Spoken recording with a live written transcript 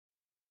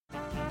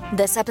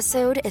This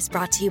episode is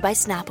brought to you by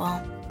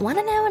Snapple. Want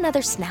to know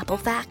another Snapple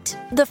fact?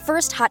 The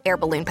first hot air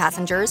balloon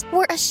passengers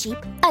were a sheep,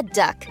 a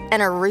duck,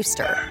 and a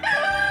rooster.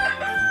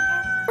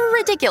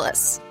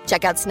 Ridiculous.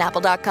 Check out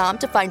Snapple.com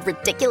to find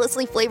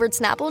ridiculously flavored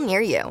Snapple near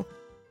you.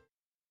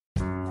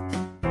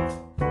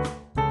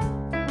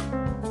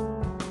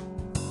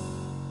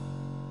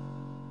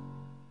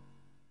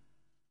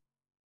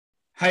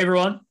 Hi,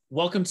 everyone.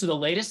 Welcome to the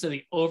latest of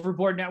the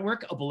Overboard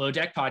Network, a Below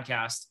Deck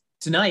podcast.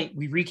 Tonight,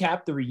 we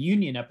recap the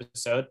reunion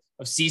episode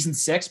of Season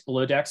 6,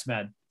 Below Deck's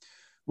Men.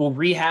 We'll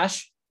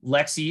rehash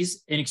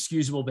Lexi's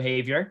inexcusable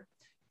behavior,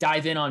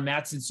 dive in on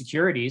Matt's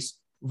insecurities,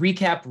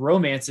 recap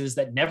romances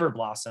that never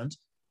blossomed.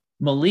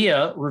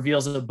 Malia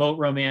reveals a boat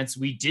romance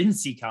we didn't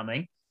see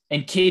coming,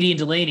 and Katie and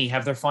Delaney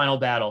have their final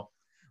battle.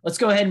 Let's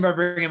go ahead and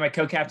bring in my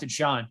co-captain,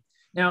 Sean.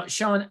 Now,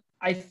 Sean,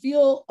 I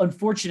feel,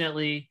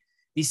 unfortunately,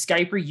 these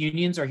Skype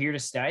reunions are here to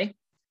stay.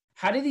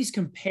 How do these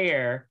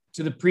compare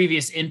to the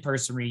previous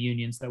in-person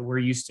reunions that we're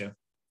used to?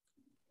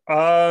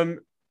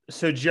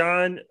 So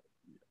John,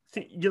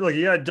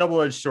 you got a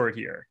double-edged sword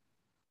here.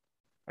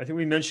 I think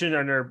we mentioned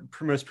on our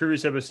most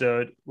previous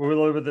episode, what we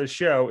love with the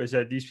show is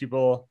that these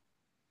people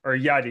are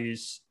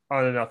yachties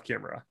on and off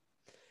camera.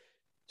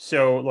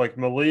 So like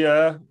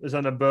Malia is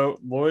on a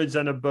boat, Lloyd's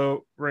on a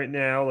boat right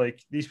now.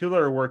 Like these people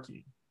are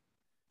working.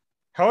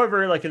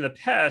 However, like in the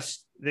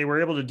past, they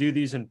were able to do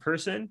these in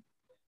person.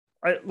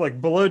 I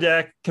like Below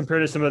Deck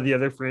compared to some of the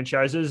other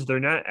franchises, they're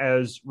not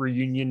as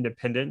reunion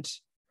dependent.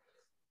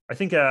 I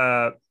think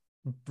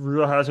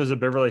Real Housewives of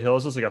Beverly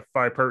Hills is like a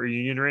 5-part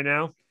reunion right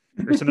now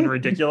or something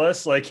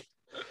ridiculous. Like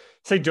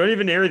it's like, don't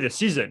even air the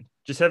season,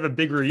 just have a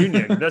big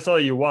reunion. That's all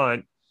you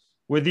want.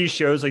 With these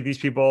shows, like these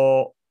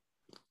people,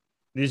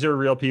 these are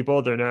real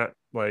people. They're not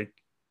like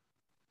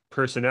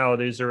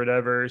personalities or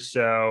whatever.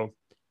 So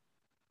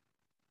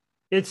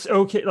it's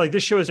okay. Like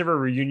this show is never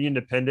reunion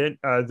dependent.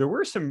 There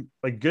were some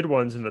like good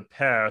ones in the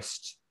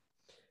past.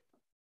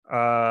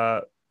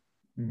 But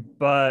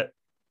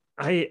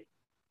I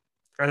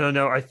don't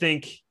know. I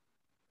think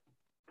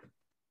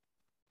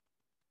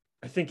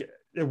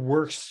it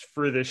works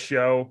for this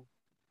show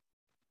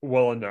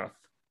well enough.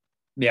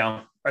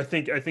 Yeah. I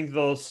think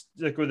they'll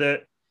stick with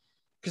it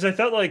because I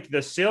felt like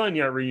the Sailing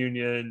Yacht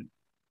reunion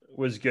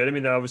was good. I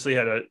mean, they obviously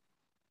had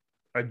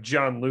a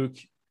John Luke,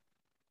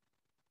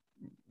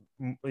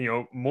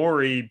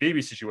 Maury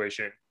baby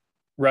situation,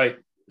 right?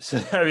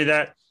 So I mean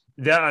that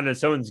on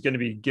its own is going to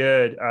be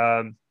good.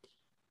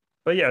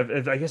 But yeah,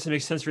 I guess it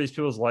makes sense for these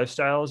people's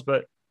lifestyles.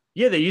 But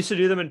yeah, they used to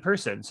do them in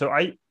person, so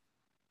I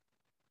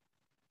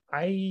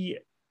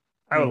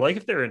would like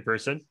if they're in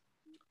person.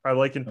 I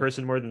like in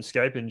person more than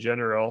Skype in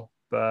general,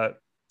 but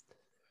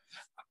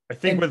I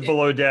think with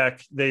Below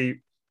Deck,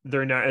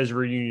 they're not as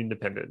reunion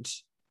dependent.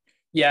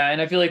 Yeah,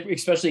 and I feel like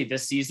especially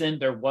this season,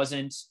 there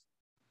wasn't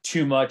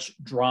too much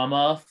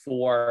drama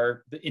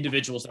for the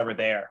individuals that were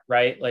there,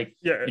 right? Like,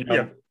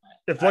 If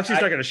Lexi's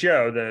not going to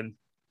show, then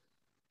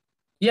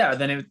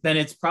then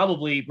it's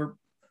probably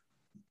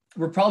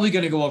we're probably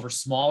going to go over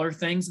smaller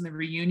things in the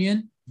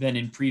reunion than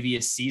in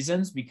previous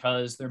seasons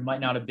because there might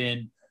not have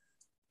been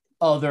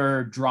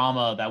other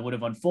drama that would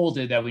have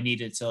unfolded that we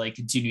needed to like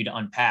continue to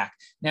unpack.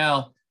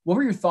 Now, what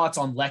were your thoughts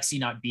on Lexi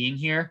not being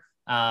here?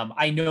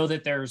 I know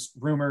that there's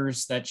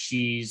rumors that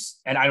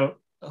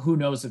who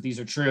knows if these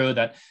are true,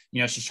 that,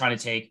 she's trying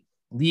to take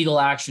legal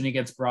action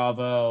against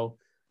Bravo.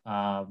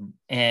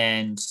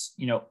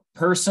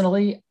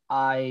 Personally,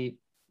 I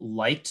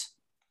liked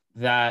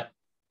that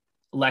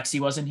Lexi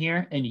wasn't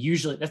here. And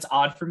usually that's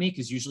odd for me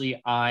because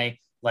usually I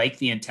like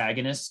the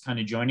antagonists kind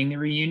of joining the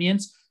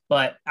reunions,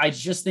 but I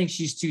just think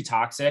she's too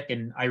toxic.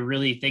 And I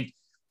really think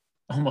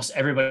almost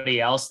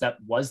everybody else that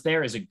was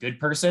there is a good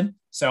person.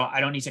 So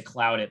I don't need to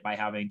cloud it by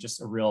having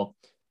just a real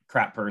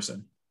crap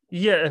person.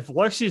 Yeah, if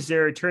Lexi's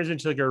there, it turns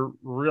into like a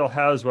Real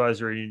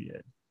Housewives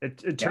reunion.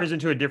 It turns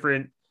into a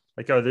different,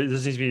 like, oh,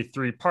 this needs to be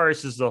 3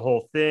 parts. This is the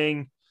whole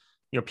thing.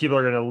 People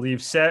are going to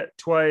leave set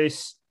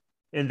twice.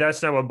 And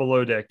that's not what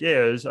Below Deck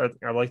is. I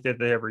like that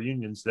they have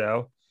reunions,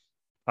 though.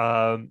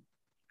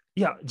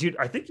 Yeah, dude,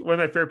 I think one of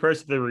my favorite parts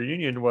of the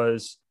reunion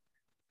was,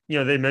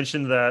 they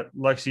mentioned that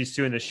Lexi's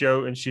suing the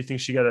show and she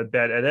thinks she got a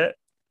bad edit.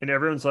 And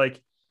everyone's like,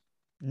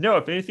 no,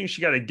 if anything,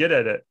 she got a good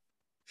edit.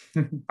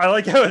 I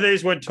like how they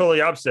just went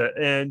totally opposite.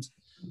 And,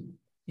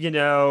 I'm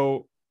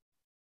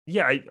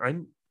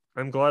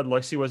glad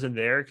Lexi wasn't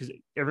there because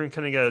everyone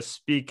kind of got to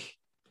speak.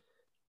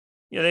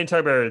 They didn't talk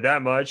about her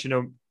that much.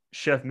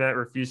 Chef Matt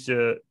refused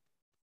to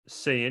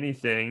say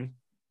anything,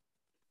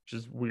 which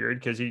is weird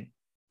because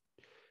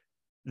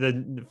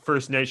the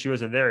first night she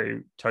wasn't there,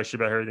 he touched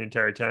about her the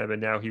entire time,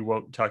 and now he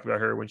won't talk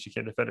about her when she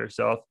can't defend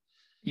herself.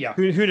 Yeah.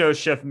 Who knows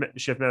Chef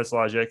Matt's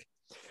logic?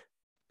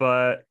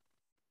 But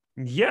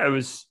yeah, it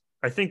was,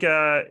 I think,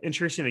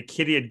 interesting that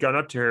Kitty had gone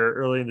up to her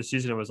early in the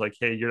season and was like,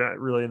 hey, you're not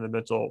really in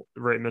the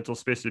right mental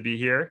space to be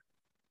here.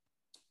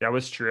 That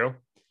was true.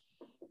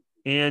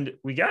 And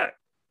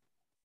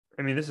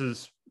this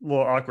is a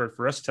little awkward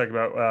for us to talk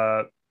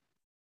about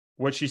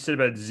what she said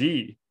about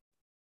Z.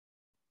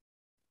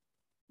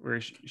 where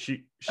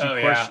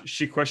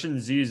she questioned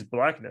Z's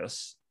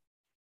blackness.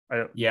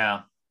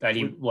 That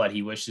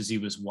he wishes he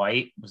was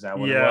white. Was that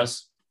what it Yeah.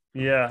 was?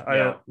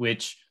 Yeah.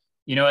 Which,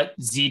 you know what?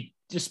 Z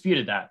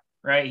disputed that,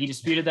 right? He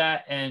disputed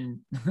that. And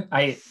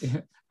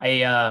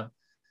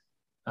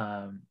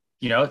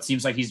you know, it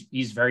seems like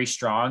he's very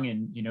strong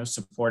and, you know,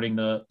 supporting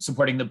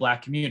the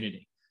Black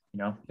community, you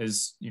know,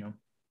 as, you know,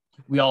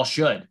 we all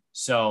should.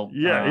 So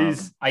yeah,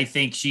 I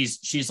think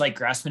she's like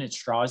grasping at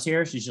straws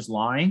here. She's just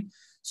lying.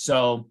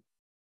 So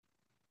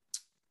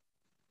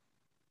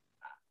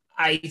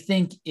I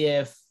think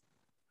if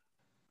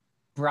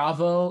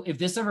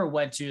this ever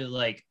went to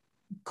like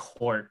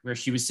court where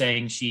she was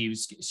saying she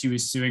was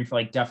suing for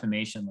like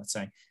defamation, let's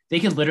say, they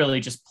could literally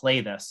just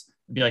play this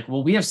and be like,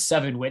 well, we have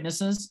 7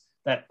 witnesses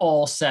that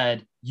all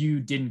said you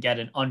didn't get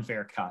an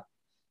unfair cut.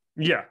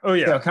 Yeah. Oh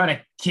yeah. So kind of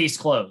case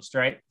closed,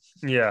 right?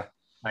 Yeah.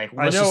 Like,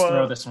 let's just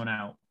throw this one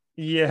out.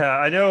 Yeah,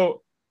 I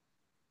know.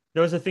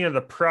 There was a thing of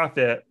The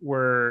Prophet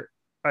where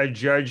a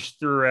judge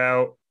threw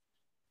out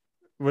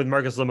with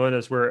Marcus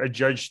Lemonis, where a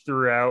judge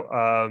threw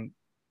out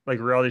like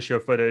reality show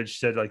footage,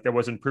 said like that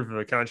wasn't proof of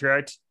a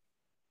contract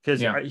because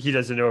he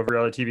doesn't know if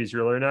reality TV is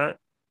real or not.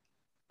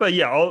 But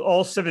yeah,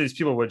 all 7 of these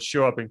people would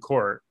show up in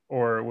court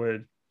or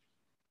would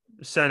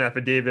sign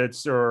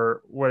affidavits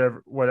or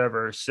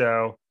whatever.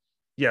 So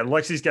yeah,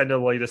 Lexi's got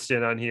no leg to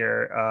stand on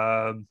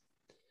here.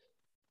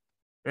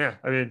 Yeah,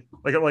 I mean,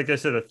 like I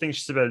said, the thing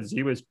she said about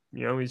Z was,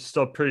 you know, he's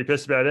still pretty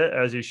pissed about it,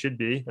 as he should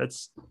be.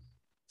 It's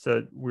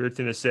a weird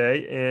thing to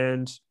say.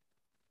 And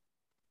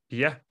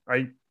yeah,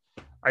 I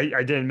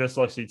didn't miss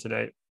Lexi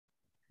tonight.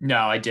 No,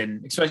 I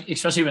didn't.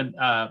 Especially when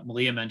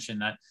Malia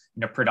mentioned that,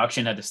 you know,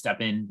 production had to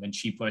step in when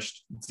she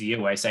pushed Z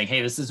away, saying,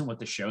 "Hey, this isn't what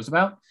the show's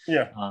about."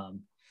 Yeah.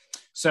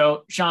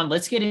 So Sean,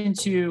 let's get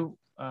into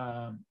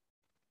some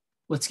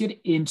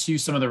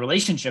of the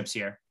relationships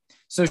here.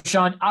 So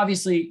Sean,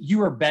 obviously you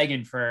were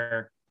begging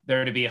for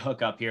there to be a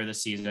hookup here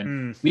this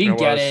season. We didn't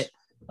get it.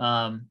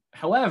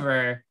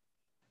 However,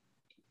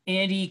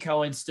 Andy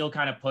Cohen still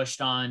kind of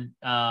pushed on,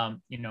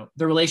 you know,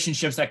 the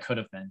relationships that could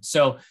have been.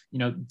 So, you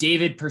know,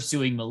 David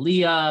pursuing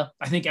Malia,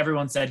 I think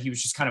everyone said he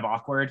was just kind of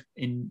awkward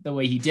in the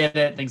way he did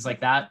it, things like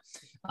that.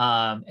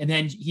 And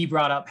then he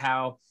brought up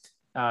how,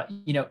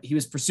 you know, he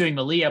was pursuing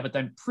Malia, but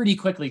then pretty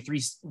quickly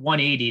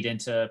 180'd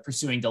into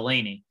pursuing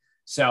Delaney.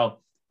 So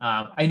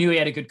I knew he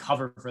had a good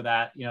cover for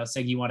that, you know,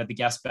 saying he wanted the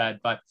guest bed,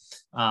 but,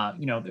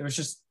 you know, there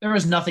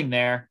was nothing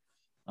there.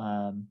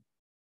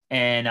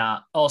 And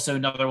also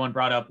another one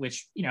brought up,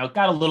 which, you know,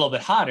 got a little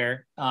bit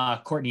hotter,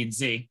 Courtney and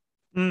Z.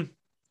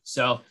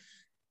 So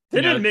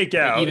they didn't make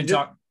out. Even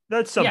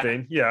that's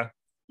something. Yeah.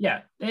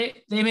 They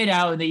made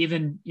out, and they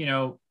even, you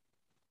know,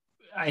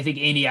 I think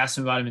Andy asked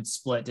him about him and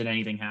split. Did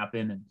anything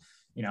happen? And,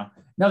 you know,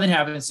 nothing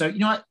happened. So, you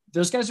know what?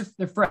 Those guys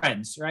they're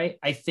friends, right?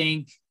 I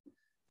think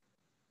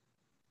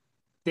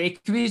they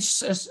could be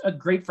just a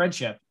great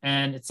friendship,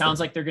 and it sounds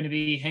like they're going to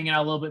be hanging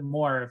out a little bit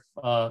more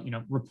if, you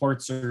know,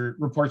 reports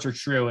are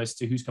true as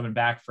to who's coming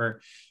back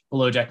for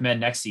Below Deck Med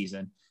next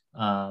season.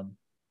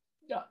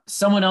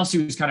 Someone else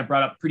who was kind of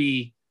brought up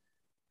pretty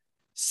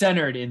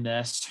centered in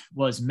this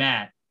was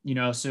Matt, you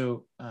know,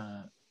 so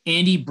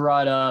Andy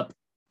brought up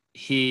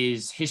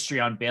his history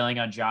on bailing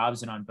on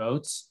jobs and on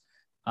boats.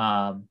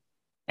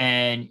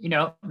 And, you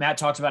know, Matt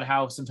talks about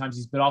how sometimes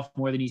he's bit off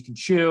more than he can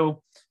chew.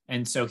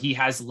 And so he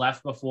has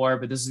left before,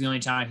 but this is the only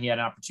time he had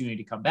an opportunity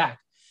to come back.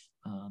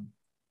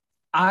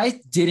 I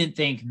didn't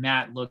think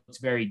Matt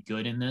looked very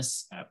good in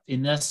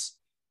this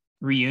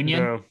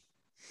reunion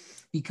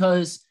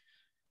because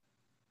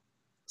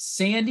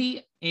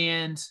Sandy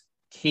and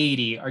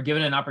Katie are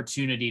given an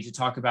opportunity to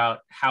talk about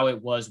how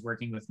it was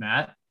working with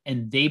Matt.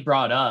 And they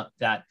brought up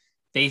that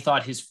they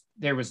thought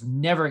there was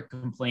never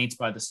complaints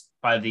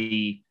by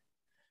the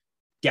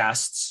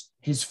guests.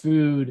 His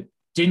food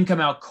didn't come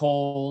out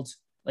cold.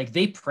 Like,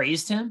 they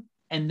praised him.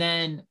 And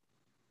then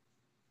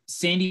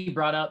Sandy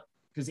brought up,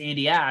 because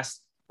Andy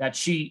asked, that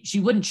she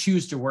wouldn't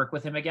choose to work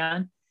with him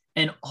again.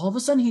 And all of a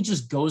sudden he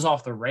just goes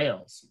off the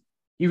rails.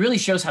 He really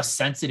shows how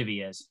sensitive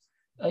he is.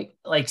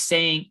 Like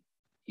saying,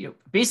 you know,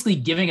 basically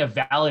giving a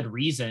valid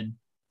reason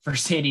for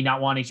Sandy not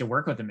wanting to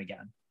work with him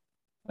again.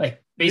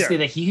 Like, basically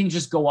that he can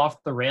just go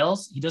off the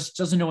rails. He just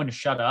doesn't know when to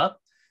shut up.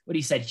 But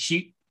he said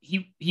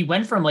he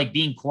went from like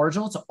being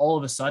cordial to all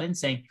of a sudden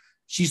saying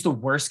she's the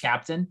worst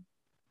captain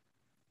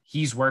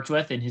he's worked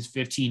with in his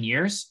 15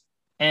 years.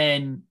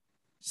 And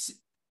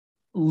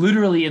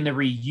literally in the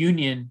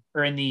reunion,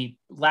 or in the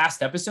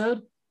last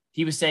episode,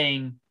 he was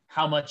saying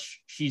how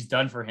much she's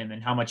done for him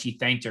and how much he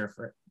thanked her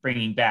for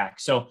bringing back.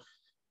 So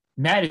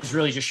Matt is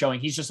really just showing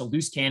he's just a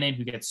loose cannon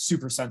who gets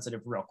super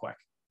sensitive real quick.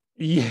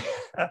 Yeah.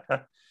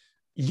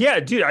 Yeah,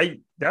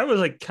 dude, that was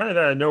like kind of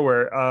out of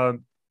nowhere.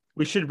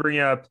 We should bring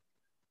up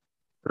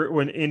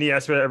when Andy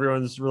asked about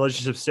everyone's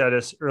relationship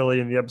status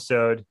early in the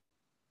episode.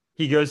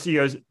 He goes,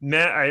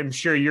 Matt, I'm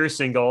sure you're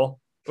single,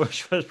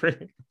 which was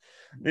pretty,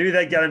 maybe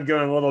that got him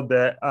going a little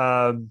bit.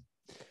 That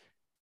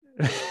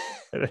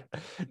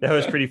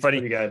was pretty funny.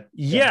 Pretty good.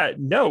 Yeah,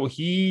 no,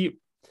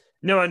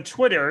 on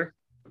Twitter,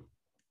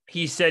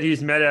 he said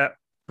he's met at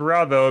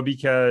bravo,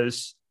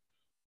 because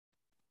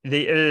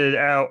they edited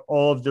out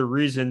all of the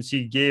reasons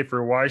he gave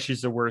for why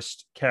she's the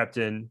worst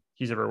captain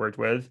he's ever worked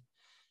with.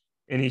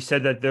 And he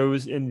said that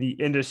those in the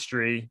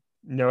industry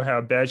know how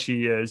bad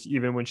she is,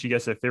 even when she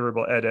gets a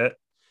favorable edit.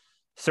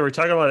 So we're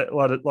talking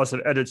about lots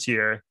of edits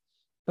here.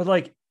 But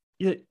like,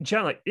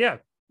 John, like, yeah,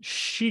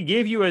 she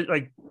gave you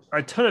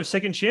a ton of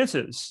second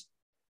chances.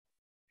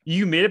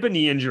 You made up a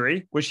knee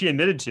injury, which he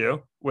admitted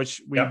to,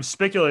 which we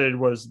speculated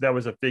was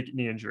a fake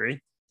knee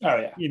injury. Oh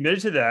yeah. He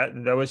admitted to that.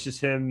 And that was just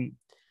him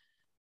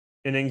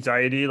in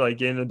anxiety, like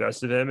getting the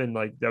best of him. And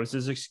like, that was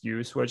his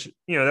excuse, which,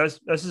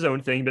 that's his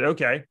own thing, but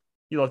okay.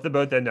 He left the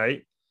boat that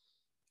night,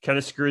 kind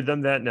of screwed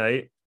them that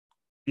night,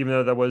 even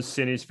though that was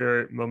Sandy's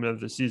favorite moment of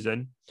the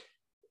season.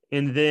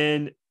 And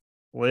then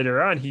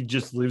later on, he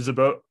just leaves the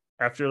boat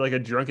after like a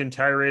drunken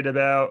tirade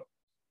about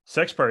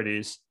sex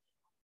parties.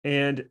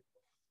 And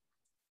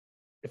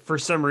for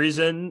some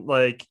reason,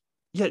 like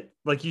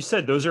you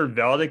said, those are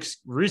valid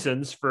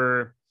reasons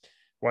for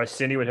why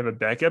Sandy would have a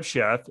backup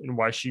chef and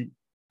why she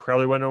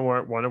probably want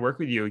to work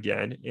with you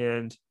again.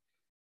 And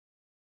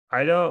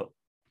I don't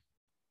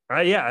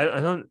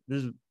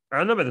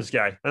know about this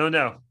guy. I don't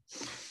know.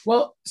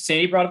 Well,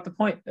 Sandy brought up the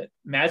point that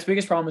Matt's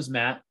biggest problem is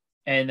Matt,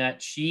 and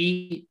that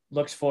she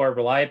looks for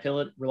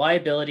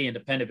reliability and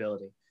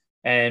dependability.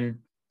 And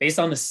based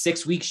on the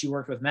 6 weeks she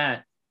worked with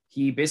Matt,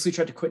 he basically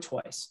tried to quit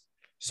twice.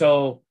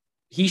 So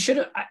he should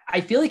have,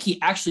 I feel like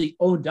he actually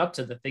owned up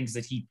to the things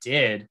that he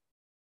did.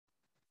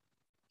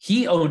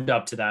 He owned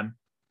up to them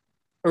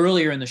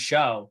earlier in the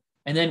show.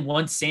 And then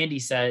once Sandy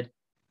said,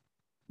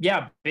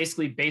 yeah,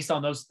 basically based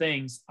on those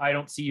things, I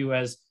don't see you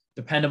as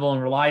dependable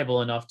and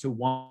reliable enough to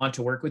want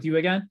to work with you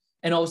again.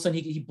 And all of a sudden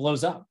he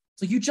blows up.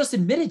 It's like, you just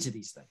admitted to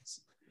these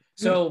things.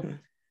 So,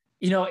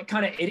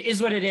 it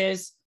is what it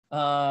is.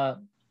 What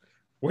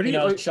do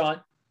you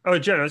Sean? Oh,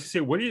 Jen, I was gonna say,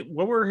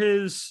 what were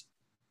his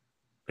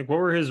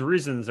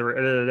reasons that were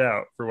edited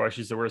out for why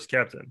she's the worst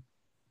captain?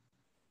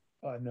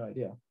 Oh, I have no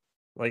idea.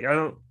 Like, I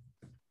don't.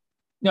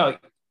 No.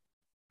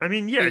 I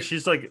mean, yeah,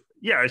 she's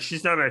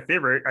not my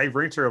favorite. I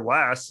ranked her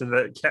last in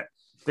the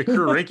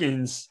crew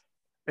rankings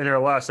in our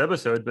last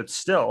episode, but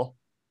still,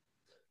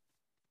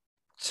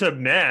 to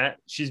Matt,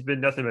 she's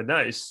been nothing but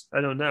nice.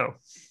 I don't know.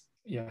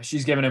 Yeah,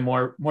 she's given him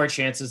more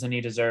chances than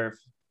he deserved.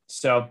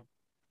 So,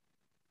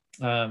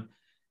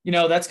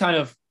 that's kind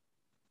of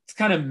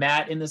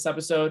Matt in this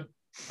episode.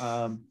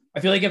 I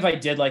feel like if I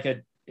did like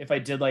a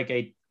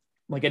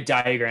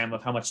diagram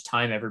of how much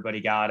time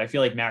everybody got, I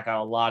feel like Matt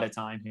got a lot of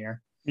time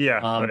here.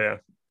 Yeah. Yeah.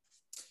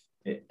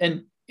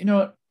 And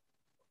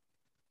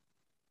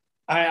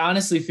I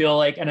honestly feel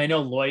like, and I know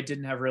Lloyd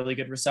didn't have really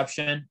good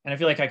reception, and I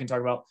feel like I can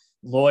talk about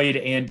Lloyd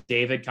and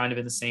David kind of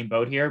in the same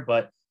boat here.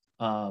 But,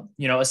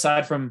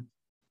 aside from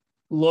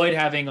Lloyd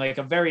having like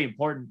a very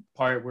important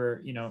part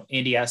where,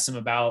 Andy asked him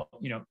about,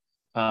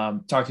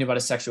 talking about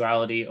his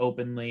sexuality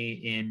openly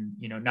in,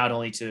 not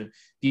only to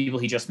people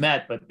he just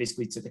met, but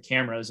basically to the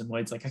cameras. And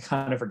Lloyd's like, I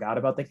kind of forgot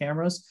about the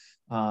cameras.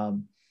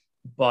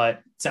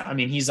 But I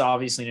mean, he's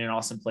obviously in an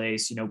awesome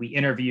place. We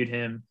interviewed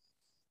him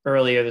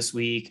earlier this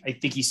week. I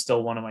think he's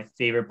still one of my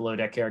favorite Below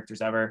Deck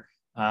characters ever.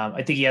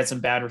 I think he had some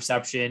bad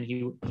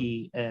reception.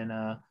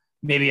 And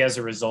maybe as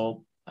a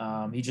result,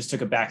 he just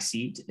took a back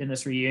seat in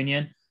this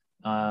reunion.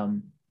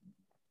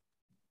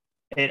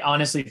 It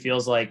honestly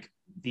feels like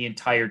the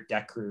entire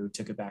deck crew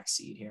took a back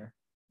seat here.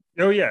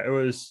 Oh yeah, it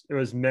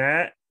was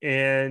Matt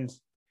and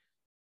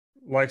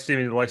Lexi. I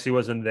mean, Lexi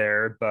wasn't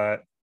there,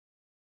 but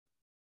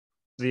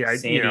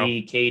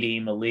Sandy, Katie,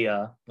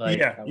 Malia,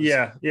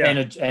 yeah,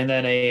 and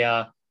then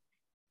a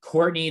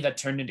Courtney that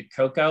turned into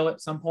Coco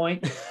at some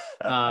point.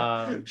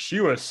 She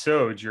was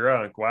so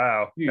drunk.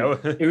 Wow,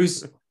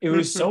 dude, it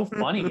was so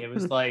funny. It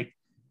was like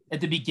at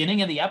the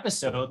beginning of the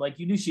episode, like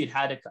you knew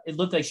it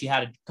looked like she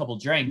had a couple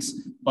drinks,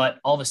 but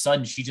all of a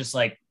sudden she just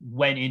like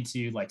went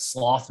into like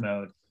sloth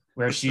mode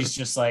where she's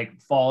just like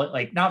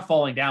not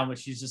falling down, but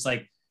she's just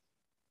like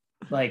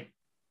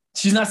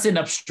she's not sitting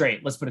up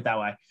straight. Let's put it that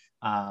way.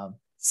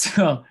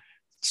 So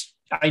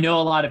I know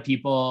a lot of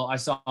people I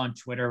saw on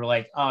Twitter were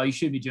like, oh, you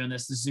shouldn't be doing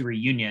this. This is a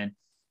reunion.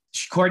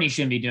 Courtney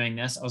shouldn't be doing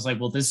this. I was like,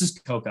 well, this is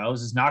Coco.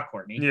 This is not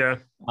Courtney. Yeah.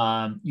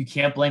 You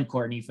can't blame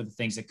Courtney for the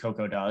things that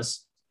Coco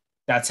does.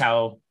 That's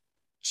how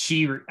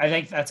I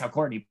think that's how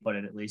Courtney put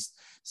it, at least.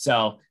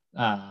 So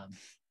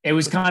it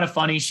was kind of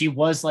funny. She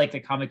was like the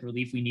comic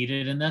relief we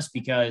needed in this,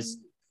 because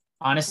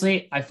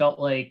honestly, I felt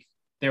like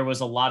there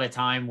was a lot of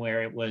time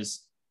where it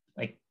was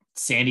like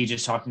Sandy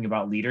just talking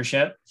about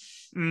leadership.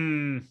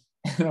 And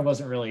I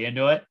wasn't really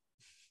into it.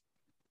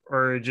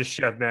 Or just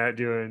Chef Matt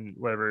doing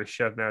whatever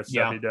Chef Matt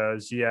stuff he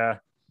does. Yeah.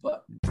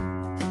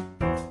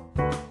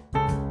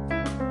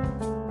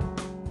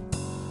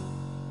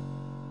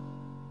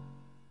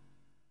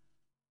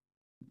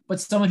 But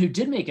someone who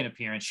did make an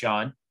appearance,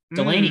 Sean,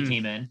 Delaney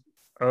came in.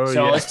 Oh,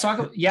 so yeah.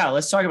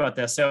 let's talk about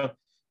this. So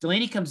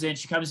Delaney comes in.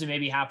 She comes in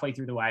maybe halfway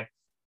through the way.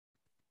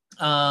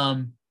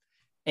 And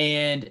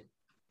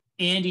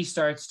Andy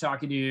starts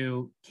talking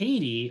to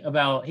Katie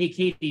about, hey,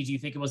 Katie, do you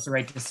think it was the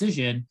right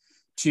decision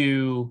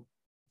to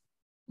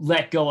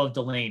let go of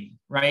Delaney,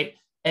 right?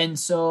 And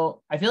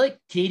so I feel like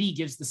Katie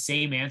gives the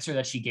same answer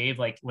that she gave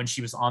like when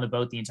she was on the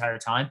boat the entire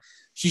time.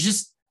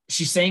 She's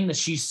saying that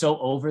she's so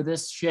over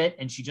this shit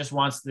and she just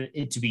wants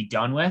it to be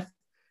done with.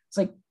 It's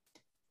like,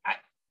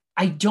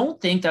 I don't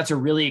think that's a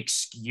really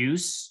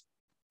excuse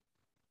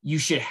you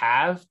should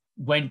have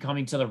when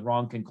coming to the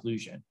wrong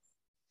conclusion.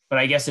 But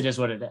I guess it is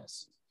what it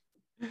is.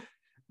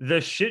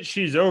 The shit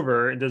she's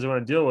over and doesn't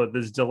want to deal with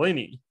is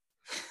Delaney.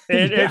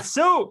 And Yeah.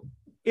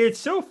 it's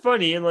so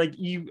funny. And like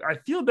I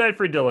feel bad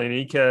for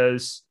Delaney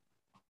because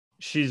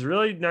she's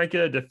really not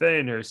good at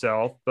defending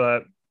herself.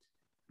 But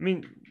I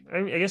mean,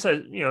 I guess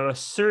a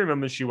certain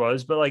moment she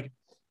was, but like,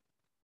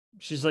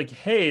 she's like,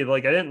 hey,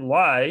 like I didn't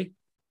lie.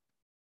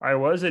 I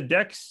was a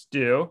deck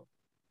stew.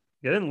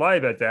 I didn't lie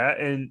about that.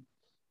 And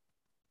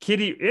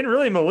Kitty and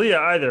really Malia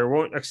either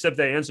won't accept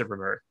that answer from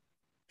her.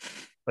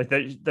 Like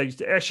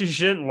that actually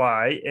she didn't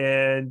lie.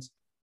 And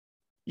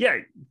yeah,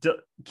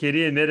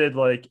 Kitty admitted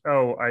like,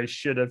 oh, I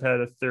should have had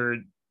a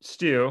third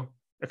stew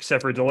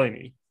except for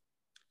Delaney.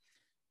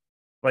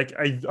 Like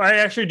I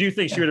actually do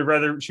think she would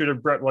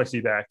have brought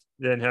Lexi back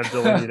than have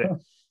Delaney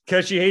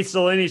because she hates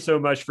Delaney so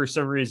much for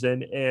some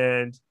reason.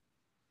 And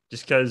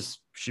just because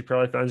she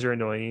probably finds her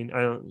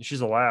annoying.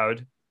 She's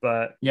allowed,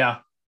 but yeah.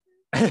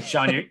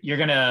 Sean, you're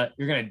gonna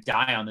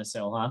die on this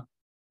hill, huh?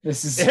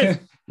 This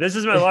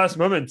is my last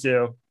moment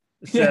too.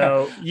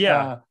 So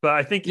but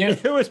I think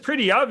it was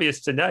pretty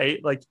obvious tonight.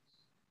 Like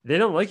they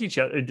don't like each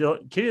other.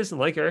 Katie doesn't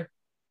like her.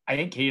 I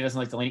think Katie doesn't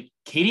like Delaney.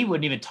 Katie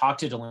wouldn't even talk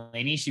to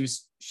Delaney.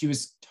 She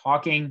was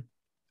talking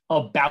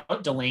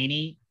about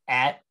Delaney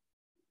at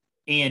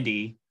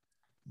Andy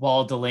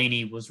while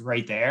Delaney was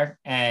right there,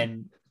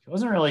 and she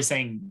wasn't really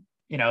saying.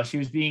 She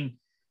was being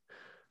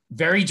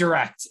very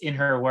direct in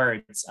her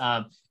words.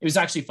 It was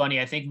actually funny.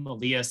 I think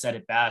Malia said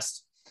it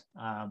best,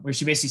 where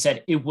she basically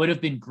said it would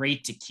have been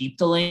great to keep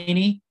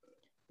Delaney,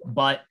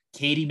 but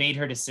Katie made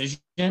her decision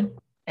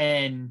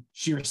and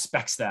she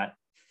respects that.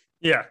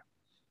 Yeah.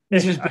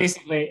 It's just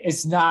basically,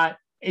 it's not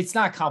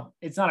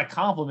a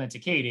compliment to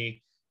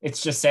Katie.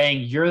 It's just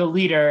saying you're the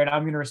leader and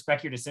I'm going to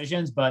respect your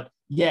decisions. But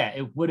yeah,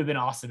 it would have been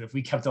awesome if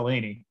we kept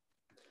Delaney.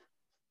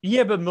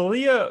 Yeah, but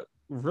Malia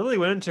really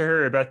went into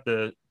her about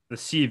the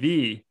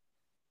CV.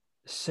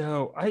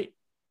 So I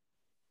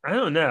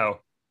don't know.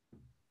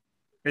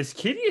 Is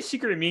Katie a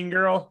secret mean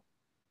girl?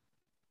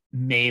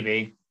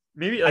 Maybe.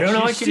 Like, I don't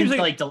know why she didn't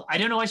like. I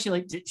don't know why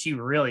she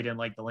really didn't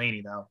like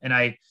Delaney though. And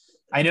I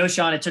know,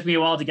 Sean, it took me a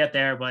while to get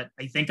there, but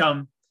I think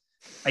I'm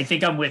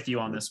with you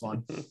on this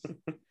one.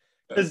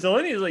 Because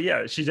Delaney is like,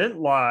 yeah, she didn't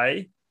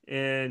lie,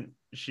 and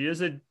she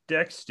is a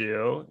deck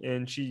stew,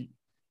 and she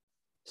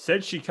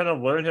said she kind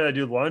of learned how to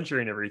do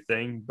laundry and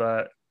everything,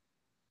 but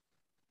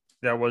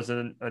that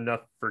wasn't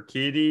enough for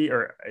Katie.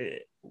 Or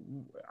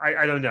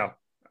I don't know.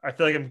 I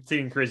feel like I'm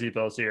taking crazy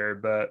pills here,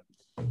 but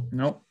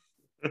nope.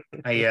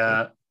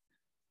 I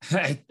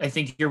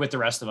think you're with the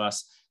rest of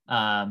us.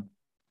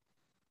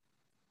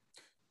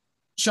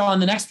 Sean,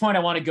 the next point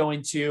I want to go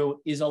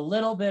into is a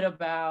little bit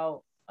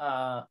about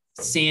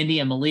Sandy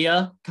and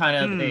Malia, kind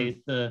of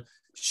the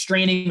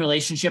straining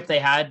relationship they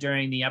had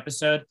during the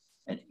episode.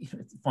 And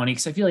it's funny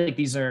because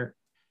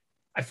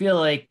I feel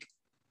like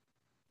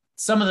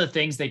some of the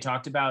things they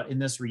talked about in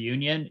this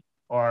reunion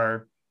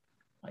are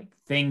like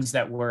things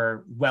that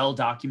were well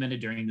documented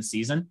during the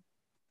season.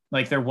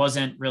 Like there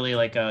wasn't really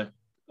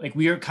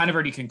we were kind of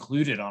already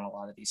concluded on a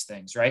lot of these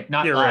things, right?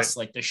 Not us,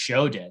 right. Like the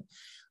show did.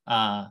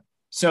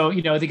 So,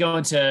 they go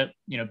into,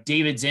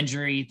 David's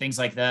injury, things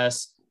like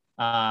this.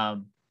 I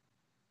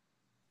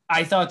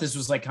thought this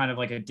was like kind of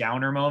like a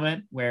downer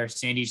moment where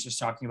Sandy's just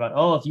talking about,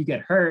 oh, if you get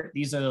hurt,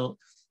 these are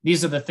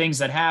the things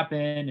that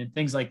happen and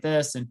things like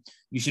this. And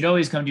you should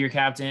always come to your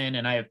captain.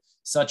 And I have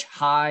such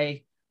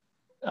high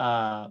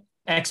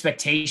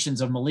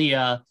expectations of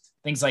Malia,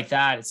 things like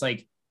that. It's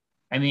like,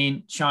 I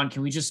mean, Sean,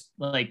 can we just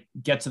like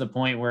get to the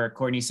point where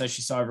Courtney says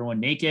she saw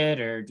everyone naked,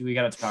 or do we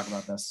got to talk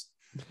about this?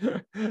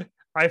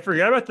 I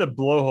forgot about the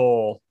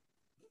blowhole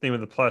thing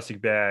with the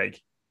plastic bag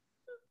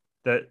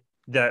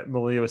that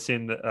Malia was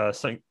saying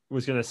that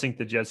was going to sink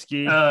the jet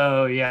ski.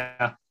 Oh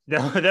yeah,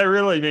 that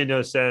really made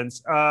no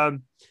sense. The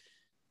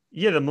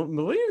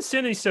Malia and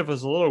Sandy stuff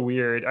was a little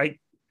weird. I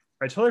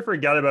totally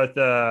forgot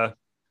about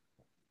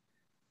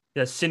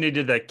Cindy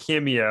did that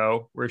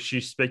cameo where she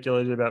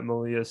speculated about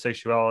Malia's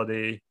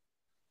sexuality.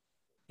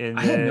 And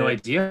I had no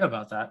idea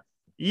about that.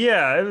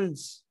 Yeah, it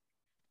was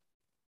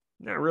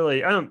not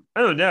really. I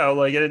don't know.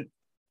 Like,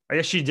 I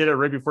guess she did it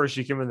right before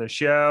she came on the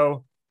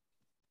show.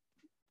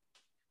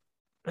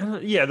 I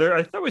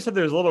thought we said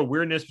there was a little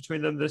weirdness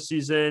between them this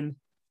season.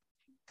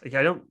 Like,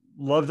 I don't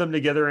love them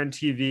together on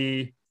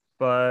TV,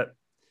 but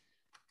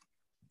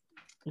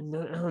I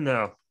don't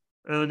know.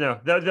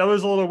 That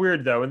was a little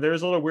weird though, and there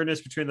was a little weirdness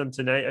between them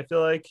tonight. I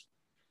feel like.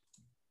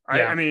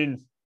 Yeah.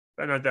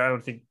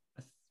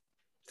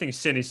 I think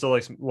Cindy still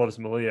loves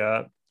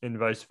Malia and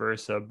vice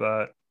versa,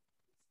 but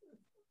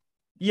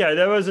yeah,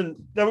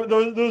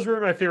 those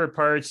were my favorite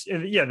parts.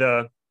 And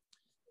yeah,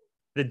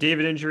 the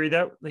David injury,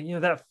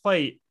 that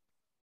fight,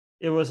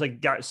 it was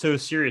like got so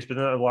serious, but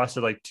then it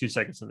lasted like 2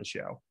 seconds in the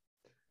show.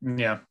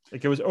 Yeah.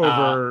 Like it was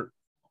over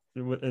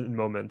in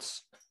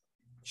moments.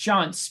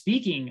 Sean,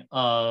 speaking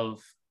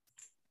of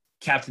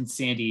Captain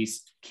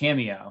Sandy's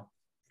cameo,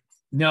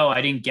 no,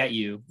 I didn't get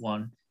you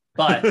one,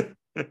 but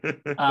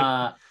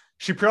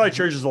she probably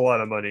charges a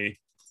lot of money.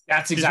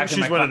 That's exactly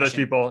she's my one question. Of those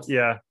people.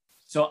 Yeah.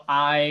 So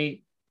I'm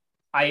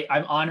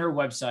on her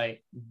website.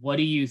 What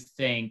do you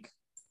think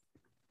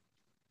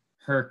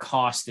her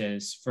cost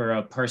is for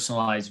a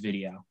personalized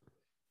video?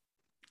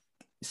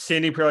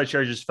 Sandy probably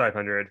charges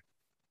 $500.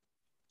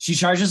 She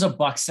charges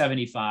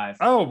 $175.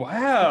 Oh,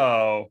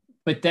 wow.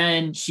 But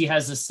then she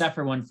has a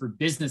separate one for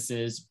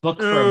businesses, book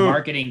for a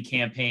marketing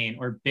campaign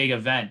or big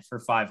event for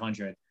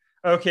 $500.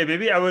 Okay,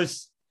 maybe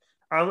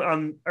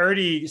I'm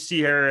already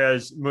see her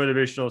as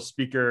motivational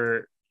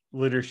speaker,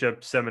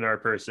 leadership seminar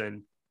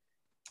person.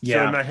 Yeah.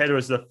 So in my head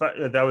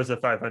that was a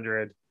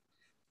 500.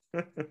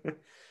 Well,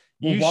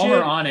 while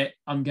we're on it,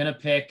 I'm gonna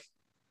pick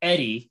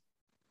Eddie.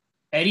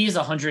 Eddie is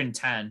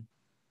 110.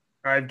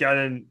 I've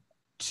gotten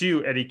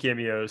 2 Eddie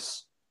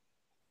cameos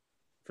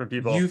from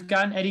people. You've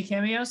gotten Eddie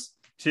cameos?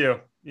 2,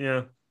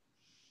 yeah.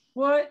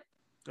 What?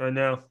 I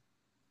know.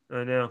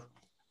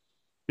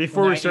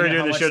 Before we started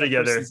doing the show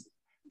together.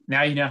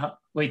 Now you know how.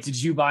 Wait,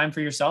 did you buy them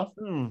for yourself?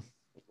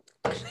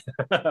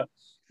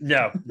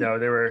 No,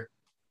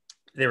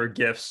 they were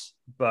gifts,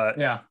 but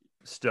yeah,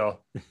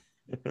 still.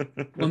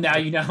 Well, now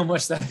you know how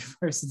much that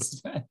person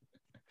spent.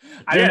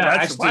 I don't know.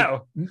 Actually,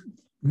 wow.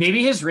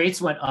 Maybe his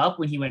rates went up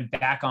when he went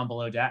back on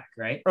Below Deck,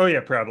 right? Oh yeah,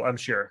 probably. I'm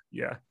sure.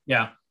 Yeah.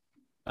 Yeah.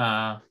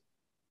 But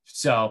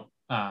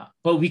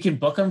we can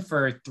book him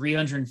for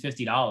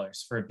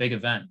 $350 for a big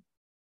event,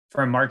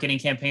 for a marketing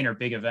campaign or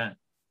big event.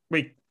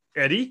 Wait,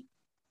 Eddie?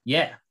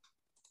 Yeah.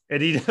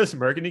 Eddie does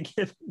marketing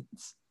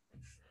campaigns.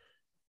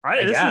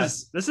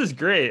 This is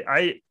great.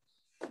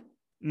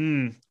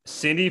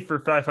 Sandy for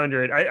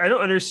 500. I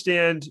don't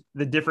understand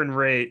the different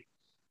rate.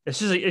 It's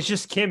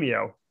just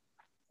cameo.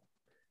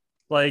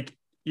 Like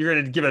you're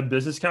gonna give a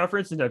business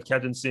conference and have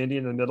Captain Sandy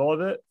in the middle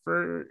of it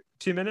for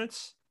 2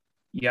 minutes.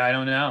 Yeah, I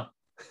don't know.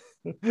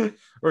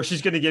 Or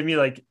she's gonna give me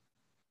like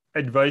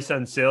advice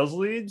on sales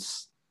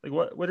leads. Like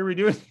what are we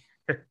doing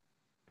here?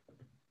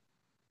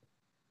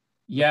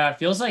 Yeah, it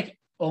feels like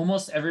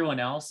almost everyone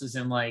else is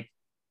in like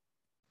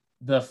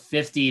the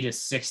 $50 to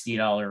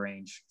 $60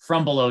 range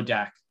from Below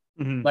Deck.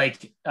 Mm-hmm.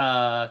 Like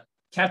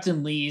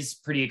Captain Lee's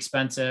pretty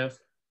expensive.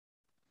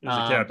 He's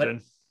a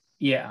captain.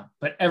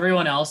 But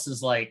everyone else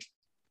is like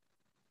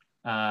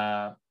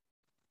 $50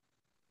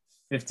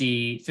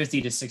 to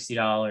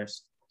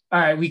 $60. All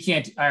right, we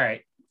can't. All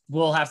right,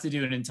 we'll have to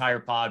do an entire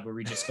pod where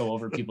we just go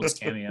over people's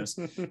cameos.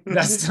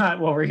 That's not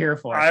what we're here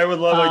for. I would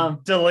love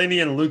like Delaney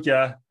and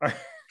Luca.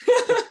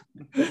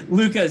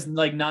 Luca's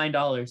like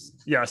 $9.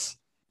 Yes.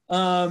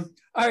 All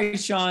right,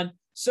 Sean.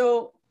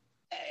 So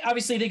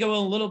obviously they go a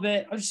little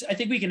bit. I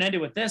think we can end it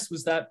with this.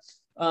 Was that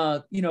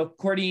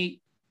Courtney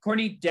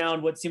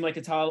downed what seemed like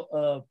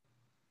a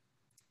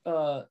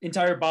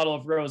entire bottle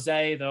of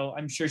rosé, though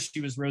I'm sure she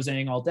was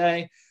roséing all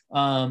day.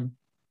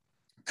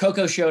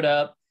 Coco showed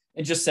up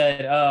and just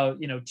said,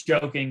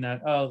 joking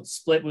that,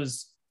 Split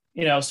was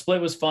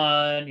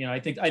fun.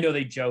 I know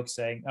they joke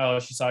saying,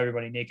 she saw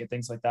everybody naked,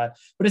 things like that.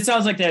 But it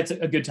sounds like that's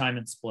a good time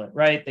in Split,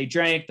 right? They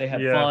drank, they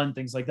had fun,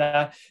 things like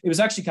that. It was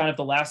actually kind of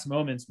the last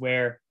moments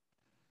where,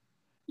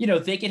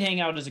 they could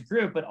hang out as a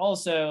group, but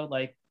also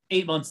like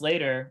 8 months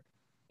later,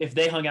 if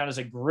they hung out as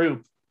a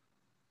group,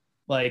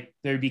 like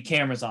there'd be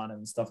cameras on them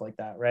and stuff like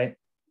that, right?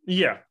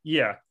 Yeah.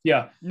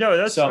 No,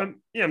 that's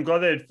I'm glad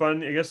they had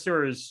fun. I guess there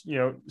was,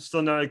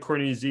 still not a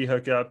Courtney Z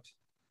hookup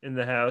in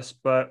the house,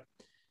 but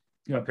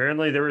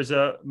apparently there was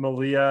a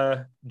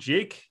Malia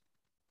Jake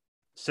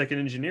second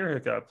engineer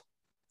hookup.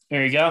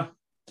 There you go.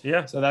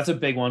 Yeah. So that's a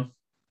big one.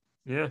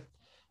 Yeah.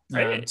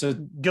 So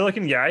good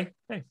looking guy.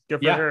 Hey,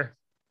 good for her.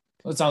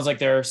 Well, it sounds like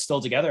they're still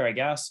together, I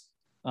guess.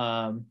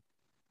 I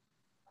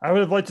would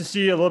have liked to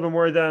see a little bit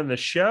more of that on the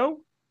show,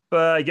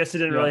 but I guess it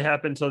didn't really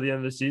happen until the end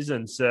of the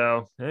season.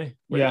 So, hey,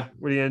 what are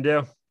you going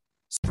to do?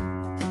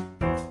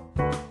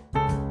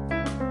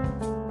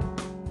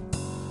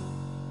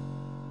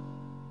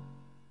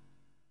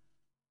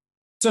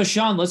 So,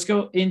 Sean, let's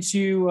go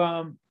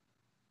into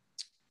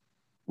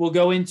we'll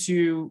go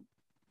into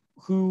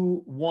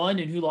who won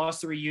and who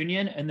lost the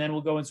reunion, and then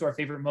we'll go into our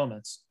favorite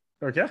moments.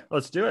 Okay,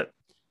 let's do it.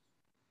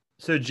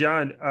 So,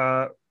 John,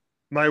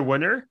 my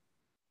winner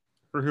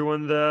for who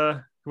won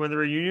the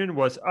reunion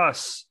was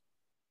us,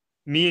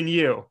 me and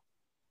you,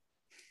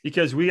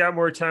 because we got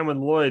more time with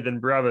Lloyd than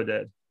Bravo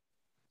did.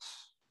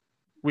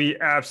 We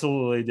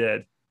absolutely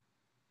did.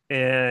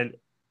 And,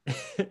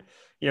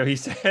 he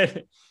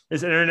said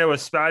his internet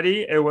was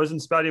spotty. It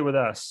wasn't spotty with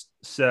us.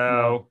 So,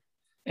 no.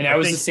 And that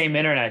was the same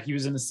internet. He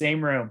was in the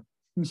same room.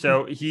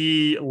 So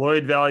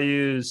Lloyd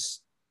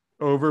values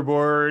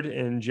Overboard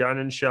and John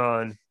and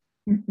Sean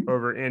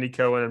over Andy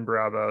Cohen and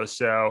Bravo.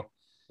 So,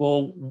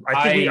 well,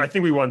 I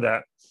think we won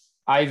that.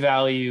 I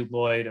value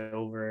Lloyd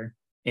over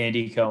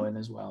Andy Cohen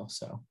as well.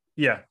 So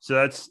yeah, so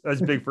that's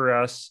big for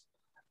us.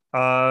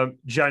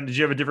 John, did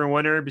you have a different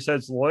winner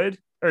besides Lloyd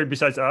or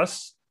besides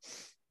us?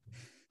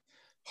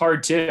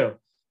 Hard too.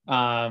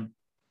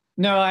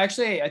 No,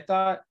 actually, I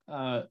thought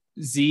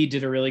Z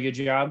did a really good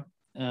job.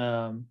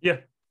 Yeah.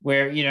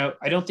 Where,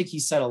 I don't think he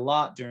said a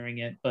lot during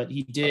it, but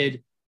he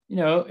did,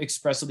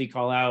 expressly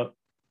call out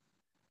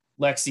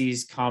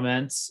Lexi's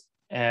comments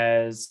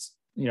as,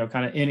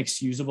 kind of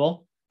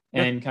inexcusable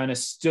and kind of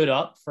stood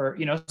up for,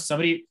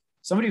 somebody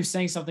was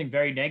saying something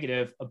very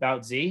negative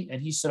about Z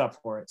and he stood up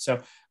for it.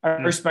 So I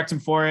respect him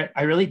for it.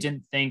 I really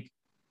didn't think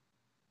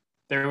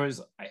there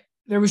was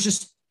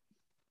just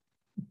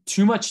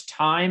too much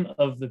time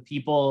of the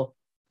people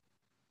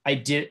I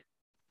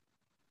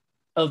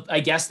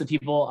guess the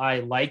people I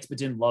liked but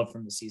didn't love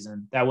from the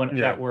season that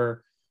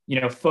were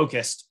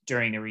focused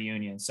during the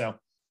reunion. So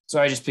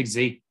I just picked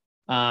Z.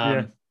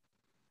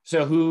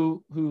 So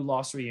who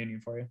lost the reunion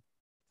for you?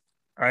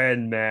 I had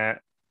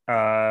Matt.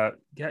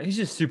 He's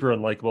just super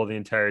unlikable the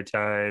entire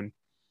time.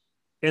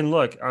 And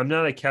look, I'm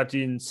not a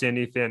Captain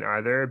Sandy fan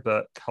either,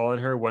 but calling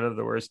her one of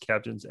the worst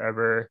captains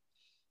ever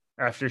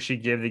after she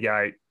gave the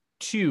guy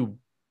 2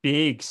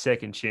 big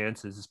second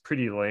chances is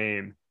pretty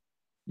lame.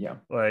 Yeah.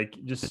 Like,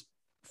 just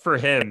for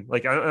him,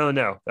 like, I don't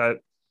know, that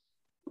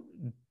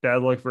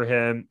bad luck for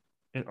him.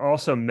 And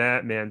also,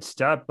 Matt, man,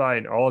 stop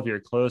buying all of your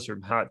clothes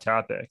from Hot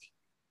Topic.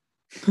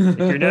 Like,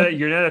 you're not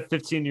a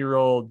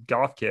 15-year-old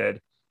golf kid.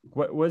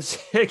 What was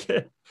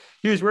it?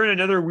 He was wearing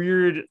another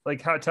weird,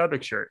 like, Hot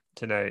Topic shirt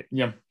tonight.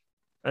 Yeah.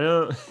 I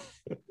don't.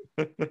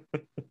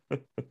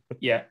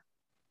 Yeah.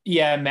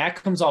 Matt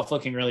comes off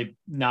looking really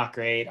not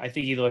great. I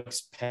think he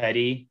looks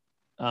petty.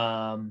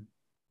 And,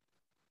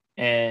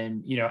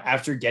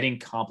 after getting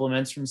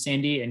compliments from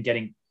Sandy and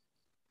getting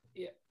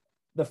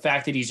the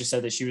fact that he just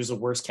said that she was the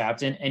worst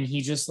captain and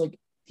he just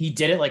he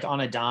did it like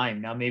on a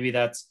dime. Now, maybe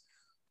that's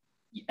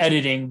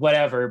editing,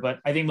 whatever, but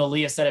I think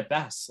Malia said it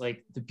best.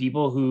 Like, the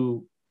people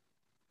who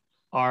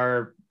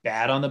are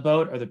bad on the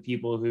boat are the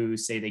people who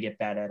say they get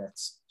bad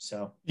edits.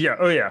 So, yeah.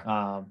 Oh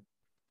yeah.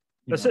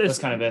 That's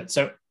kind of it.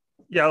 So,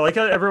 yeah, like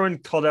everyone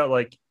called out,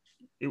 like,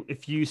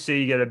 if you say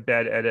you get a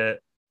bad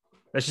edit,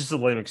 that's just a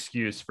lame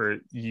excuse for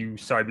you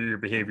saw your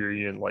behavior.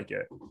 You didn't like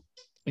it.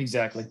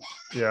 Exactly.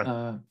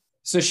 Yeah.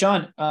 So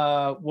Sean,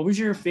 what was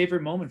your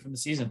favorite moment from the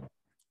season?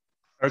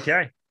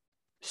 Okay.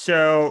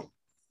 So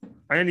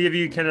I'm going to give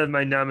you kind of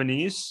my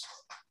nominees.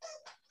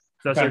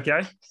 If that's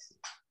okay.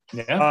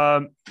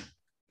 Yeah.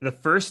 The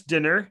first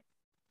dinner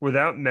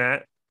without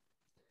Matt,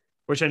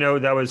 which I know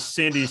that was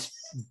Sandy's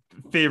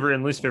favorite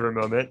and least favorite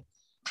moment.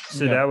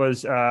 So that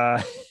was,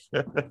 I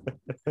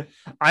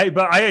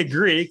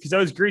agree, because that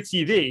was great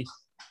TV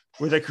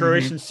with a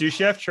Croatian sous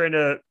chef trying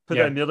to put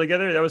that meal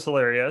together. That was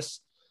hilarious.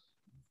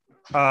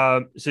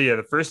 So yeah,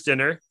 the first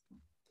dinner,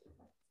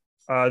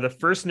 the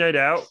first night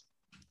out,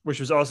 which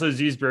was also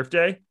Z's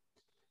birthday.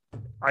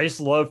 I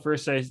just love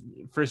first nights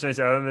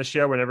out on the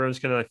show when everyone's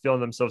kind of like feeling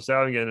themselves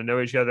out and getting to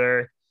know each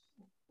other.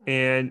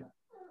 And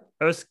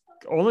that was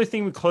the only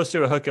thing close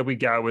to a hookup we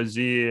got was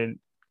Z and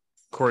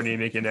Courtney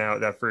making out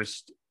that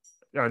first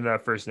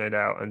night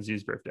out on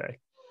Z's birthday.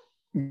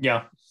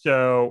 Yeah.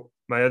 So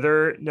my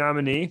other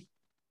nominee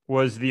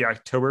was the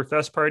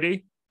Oktoberfest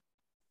party.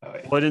 Oh,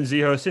 yeah. Blood and Z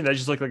hosting. That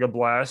just looked like a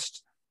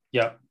blast.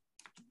 Yeah.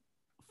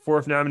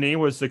 Fourth nominee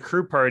was the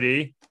crew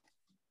party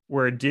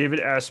where David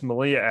asked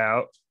Malia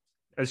out,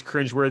 as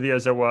cringeworthy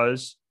as it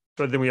was.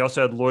 But then we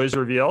also had Loy's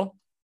reveal.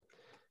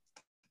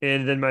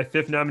 And then my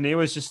fifth nominee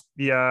was just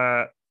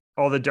the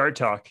all the dart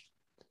talk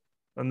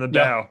on the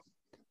bow,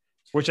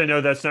 which I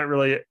know that's not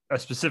really a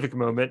specific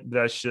moment.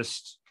 That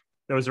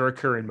was a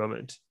recurring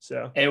moment.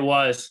 So it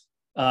was.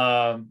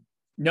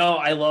 No,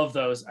 I love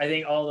those. I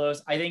think all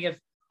those. I think if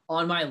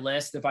on my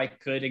list, if I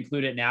could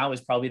include it now, is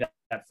probably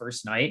that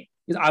first night.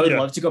 Because I would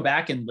love to go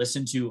back and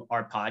listen to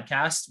our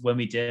podcast when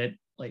we did,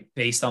 like,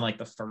 based on like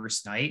the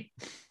first night.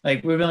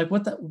 Like, we'd be like,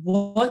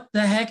 what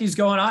the heck is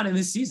going on in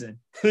this season?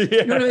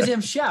 You know, his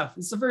damn chef.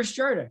 It's the first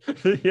starter.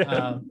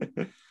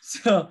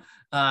 So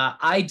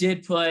I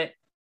did put,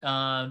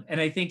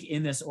 and I think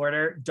in this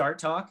order, Dart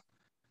Talk.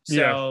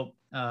 So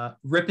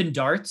Rippin'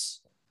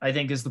 Darts, I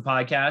think, is the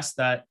podcast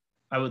that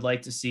I would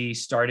like to see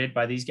started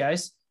by these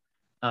guys.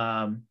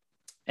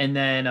 And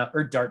then,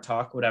 or Dart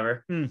Talk,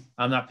 whatever. I'm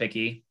not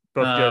picky.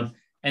 Both good.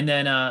 And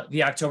then the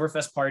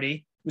Oktoberfest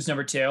party was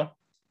number 2.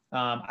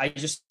 I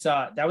just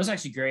thought that was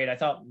actually great. I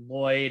thought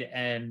Lloyd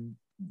and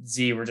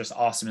Z were just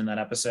awesome in that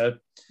episode.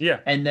 Yeah.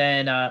 And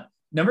then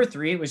number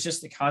 3 was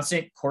just the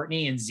constant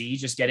Courtney and Z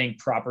just getting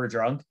proper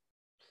drunk.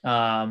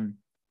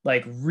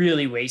 Like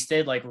really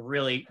wasted, like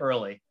really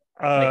early.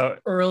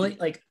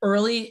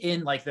 Early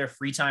in like their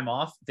free time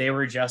off, they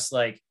were just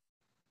like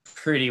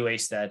pretty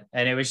wasted.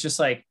 And it was just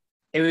like,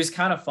 it was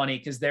kind of funny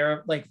because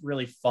they're like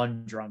really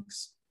fun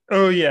drunks.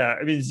 Oh yeah,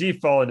 I mean, Z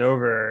falling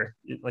over,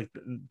 like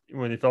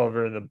when he fell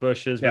over in the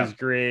bushes was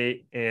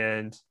great.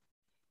 And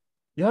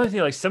the other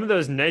thing, like, some of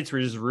those nights were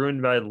just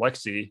ruined by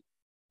Lexi.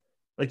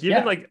 Like,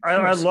 even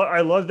I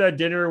love that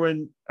dinner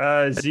when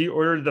Z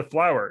ordered the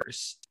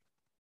flowers,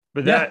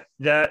 but that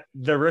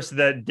the rest of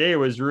that day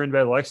was ruined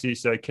by Lexi,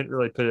 so I couldn't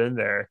really put it in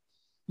there.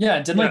 Yeah,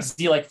 didn't like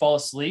Z like fall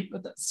asleep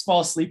at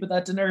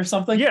that dinner or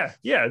something?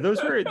 Yeah,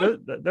 those were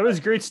that was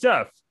great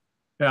stuff.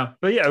 Yeah,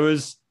 but yeah, it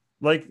was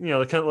like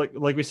kind of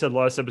like we said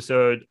last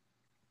episode.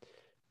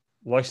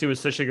 Lexi was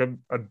such like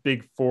a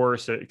big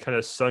force that it kind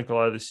of sunk a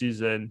lot of the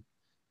season.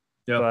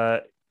 Yeah,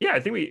 but yeah,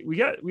 I think we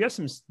got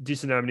some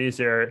decent nominees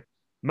there.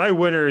 My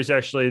winner is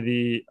actually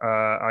the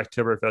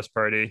Oktoberfest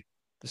party,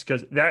 just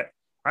because that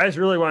I just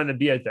really wanted to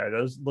be at that.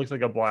 That looked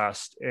like a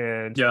blast,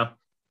 and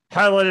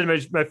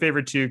highlighted my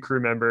favorite two crew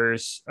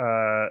members,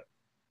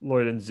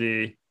 Lloyd and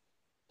Z.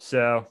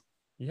 So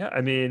yeah, I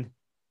mean,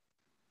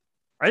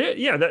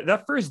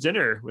 that first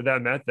dinner with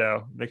that Matt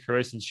though, the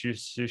Croatian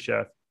sous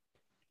chef.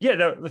 Yeah,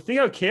 the thing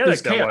how chaotic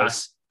that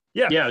was.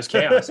 Yeah, it was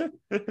chaos.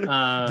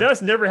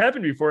 That's never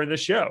happened before in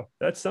this show.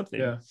 That's something.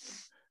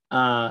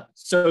 Yeah.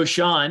 So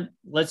Sean,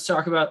 let's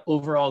talk about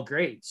overall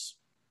grades.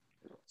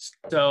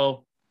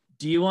 So,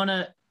 do you want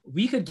to?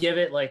 We could give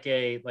it like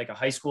a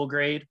high school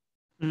grade,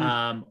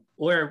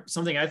 or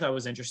something I thought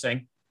was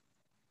interesting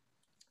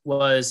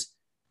was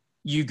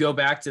you go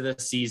back to the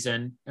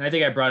season, and I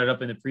think I brought it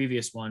up in the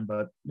previous one,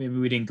 but maybe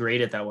we didn't grade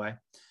it that way.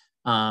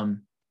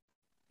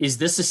 Is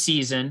this a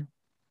season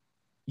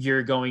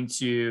you're going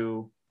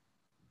to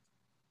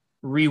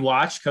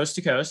rewatch coast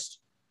to coast,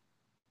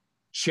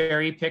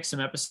 cherry pick some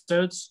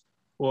episodes,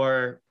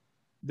 or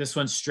this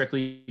one's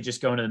strictly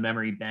just going to the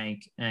memory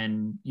bank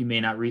and you may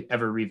not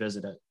ever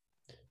revisit it?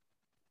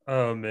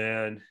 Oh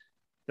man,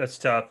 that's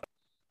tough.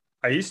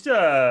 I used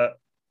to,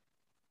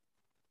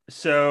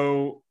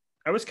 so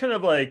I was kind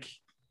of like,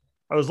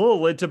 I was a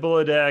little late to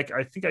Below Deck.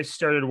 I think I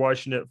started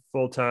watching it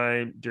full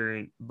time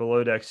during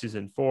Below Deck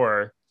season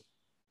 4.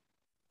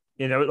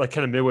 And I was like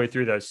kind of midway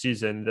through that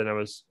season. Then I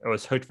was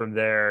hooked from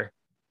there.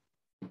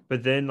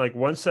 But then like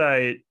once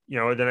then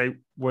I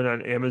went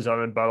on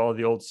Amazon and bought all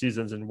the old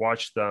seasons and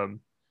watched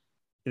them.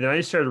 And then I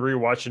started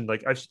rewatching,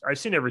 like I've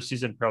seen every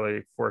season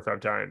probably 4 or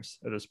 5 times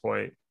at this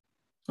point.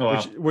 Oh,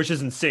 wow. which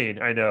is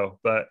insane, I know,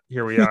 but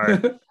here we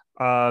are.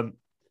 I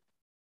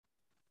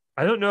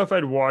don't know if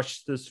I'd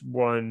watch this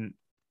one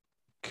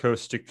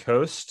coast to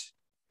coast.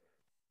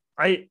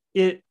 I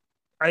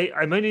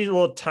might need a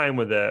little time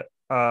with it.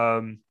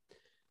 I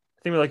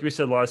think, like we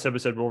said last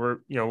episode, we'll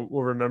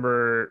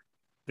remember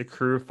the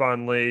crew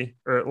fondly,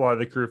 or a lot of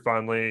the crew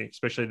fondly,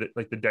 especially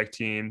the deck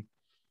team.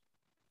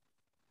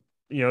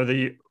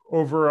 The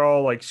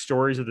overall like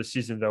stories of the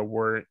season though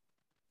weren't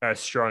as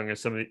strong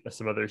as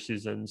some other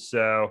seasons.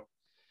 So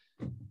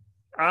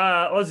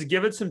let's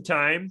give it some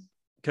time,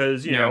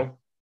 because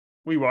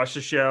we watched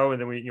the show and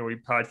then we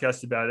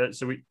podcast about it.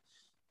 So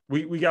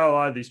we got a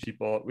lot of these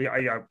people.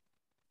 I got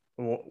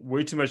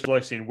way too much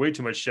Lexi and way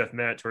too much Chef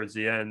Matt towards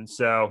the end.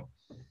 So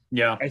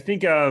yeah, I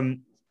think I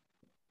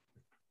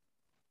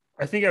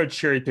would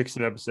cherry pick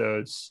some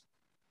episodes.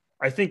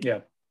 I think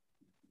it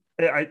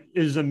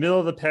was the middle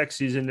of the pack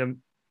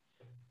season.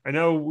 I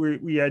know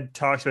we had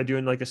talks about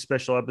doing like a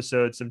special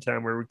episode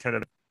sometime where we kind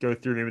of go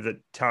through maybe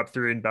the top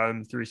 3 and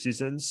bottom 3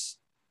 seasons,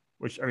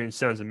 which I mean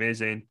sounds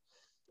amazing.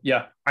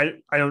 Yeah, I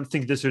don't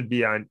think this would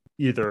be on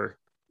either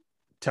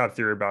top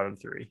 3 or bottom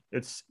 3.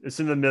 It's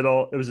in the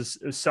middle. It was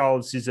a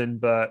solid season,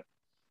 but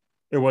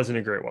it wasn't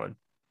a great one.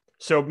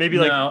 So maybe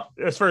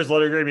as far as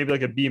letter grade, maybe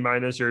like a B-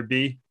 or a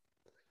B.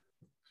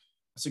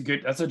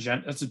 That's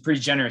a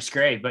pretty generous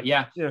grade, but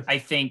yeah. I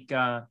think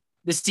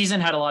this season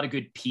had a lot of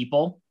good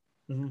people.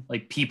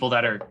 Like people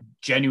that are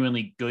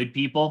genuinely good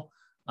people.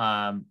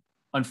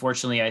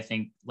 Unfortunately, I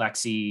think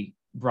Lexi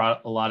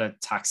brought a lot of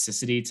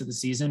toxicity to the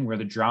season where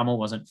the drama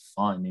wasn't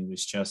fun. It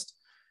was just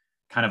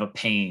kind of a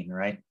pain,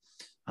 right?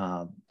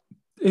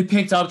 It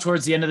picked up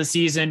towards the end of the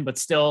season, but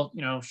still,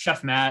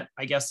 Chef Matt,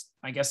 I guess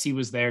he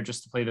was there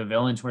just to play the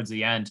villain towards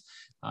the end.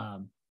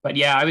 But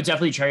yeah, I would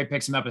definitely cherry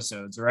pick some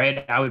episodes,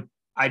 right?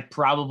 I'd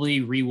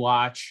probably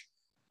rewatch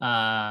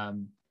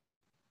the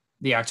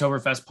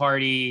Oktoberfest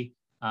party.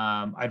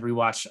 I'd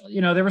rewatch,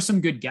 there were some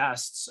good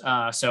guests.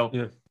 So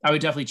yeah. I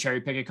would definitely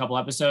cherry pick a couple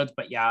episodes,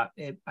 but yeah,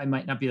 I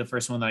might not be the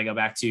first one that I go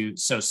back to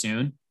so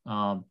soon.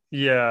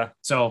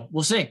 So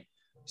we'll see.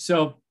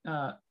 So,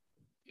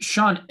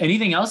 Sean,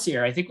 anything else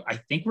here? I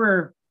think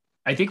we're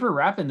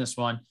wrapping this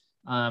one.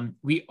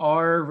 We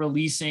are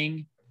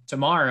releasing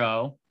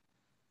tomorrow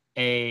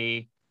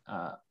a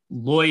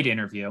Lloyd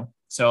interview.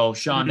 So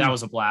Sean, that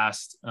was a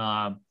blast.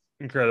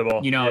 Incredible.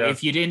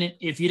 If you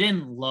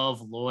didn't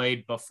love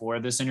Lloyd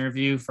before this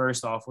interview,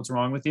 first off, what's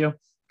wrong with you?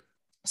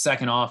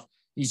 Second off,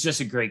 he's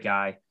just a great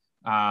guy.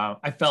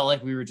 I felt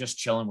like we were just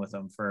chilling with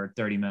him for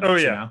 30 minutes. Oh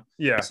yeah.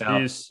 Yeah. So,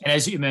 and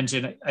as you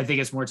mentioned, I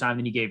think it's more time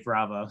than you gave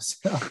Bravo.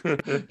 So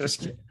just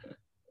kidding.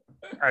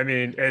 I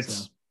mean,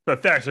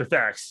 but facts are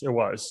facts. It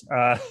was,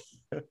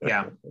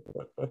 yeah.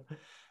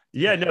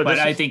 Yeah. No, but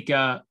I think,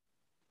 I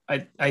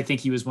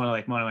think he was one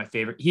of my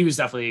favorite. He was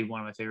definitely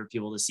one of my favorite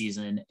people this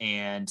season.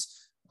 And,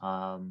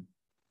 I've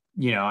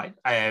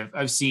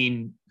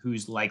seen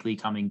who's likely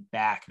coming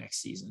back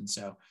next season.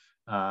 So,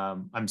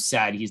 I'm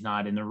sad he's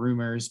not in the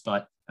rumors,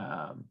 but,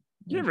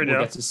 you never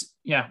know.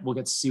 We'll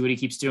get to see what he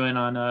keeps doing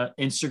on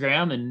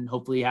Instagram and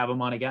hopefully have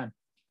him on again.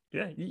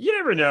 Yeah, you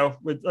never know.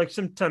 With like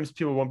sometimes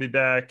people won't be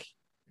back.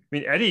 I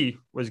mean, Eddie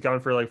was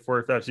gone for like 4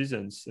 or 5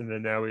 seasons, and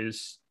then now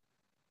he's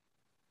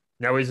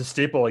a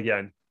staple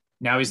again.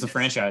 Now he's the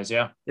franchise.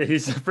 Yeah. Yeah,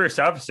 he's the first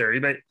officer. He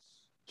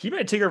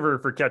might take over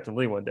for Captain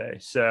Lee one day.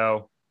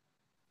 So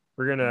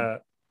we're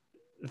gonna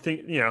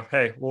think,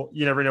 hey, well,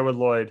 you never know with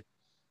Lloyd.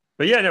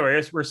 But yeah, no, I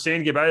guess we're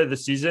saying goodbye to the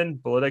season.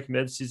 Below Deck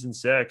Mid season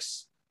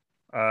 6.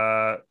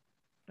 I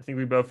think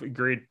we both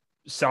agreed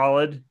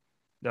solid,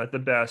 not the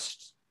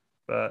best,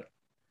 but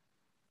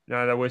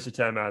not a waste of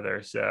time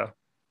either. So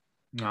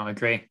No, I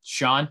agree.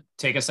 Sean,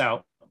 take us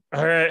out.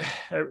 all right.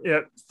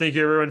 Yeah. Thank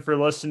you everyone for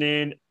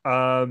listening.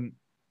 And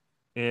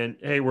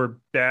hey, we're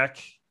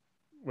back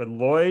with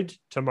Lloyd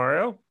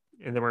tomorrow,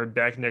 and then we're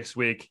back next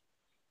week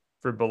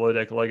for Below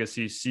Deck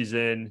Legacy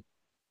season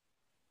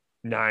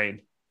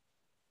 9.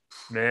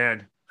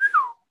 Man.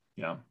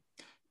 Yeah.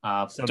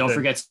 Don't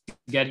forget to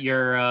get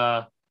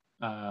your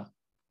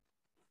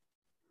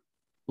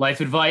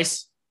life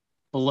advice,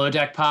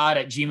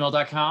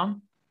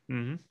 belowdeckpod@gmail.com.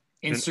 Mm-hmm.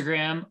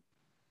 Instagram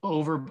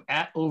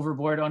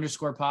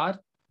 @overboard_pod.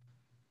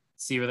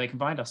 See where they can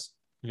find us.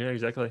 Yeah,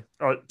 exactly.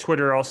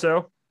 Twitter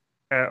also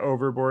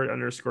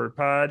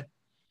 @overboard_pod.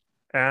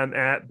 I'm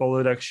at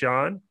Below Deck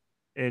Sean,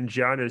 and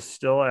John is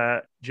still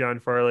at John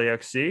Farley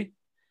XC.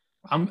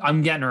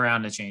 I'm getting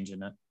around to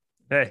changing it.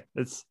 Hey,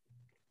 it's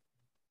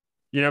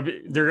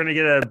they're gonna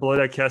get a Below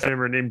Deck cast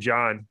member named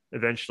John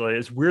eventually.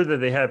 It's weird that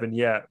they haven't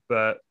yet,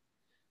 but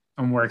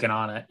I'm working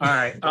on it. All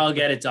right, I'll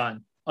get it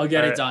done.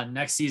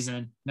 Next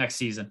season.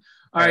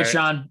 All right,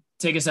 Sean,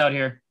 take us out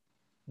here.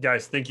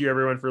 Guys, thank you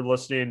everyone for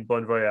listening.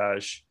 Bon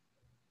voyage.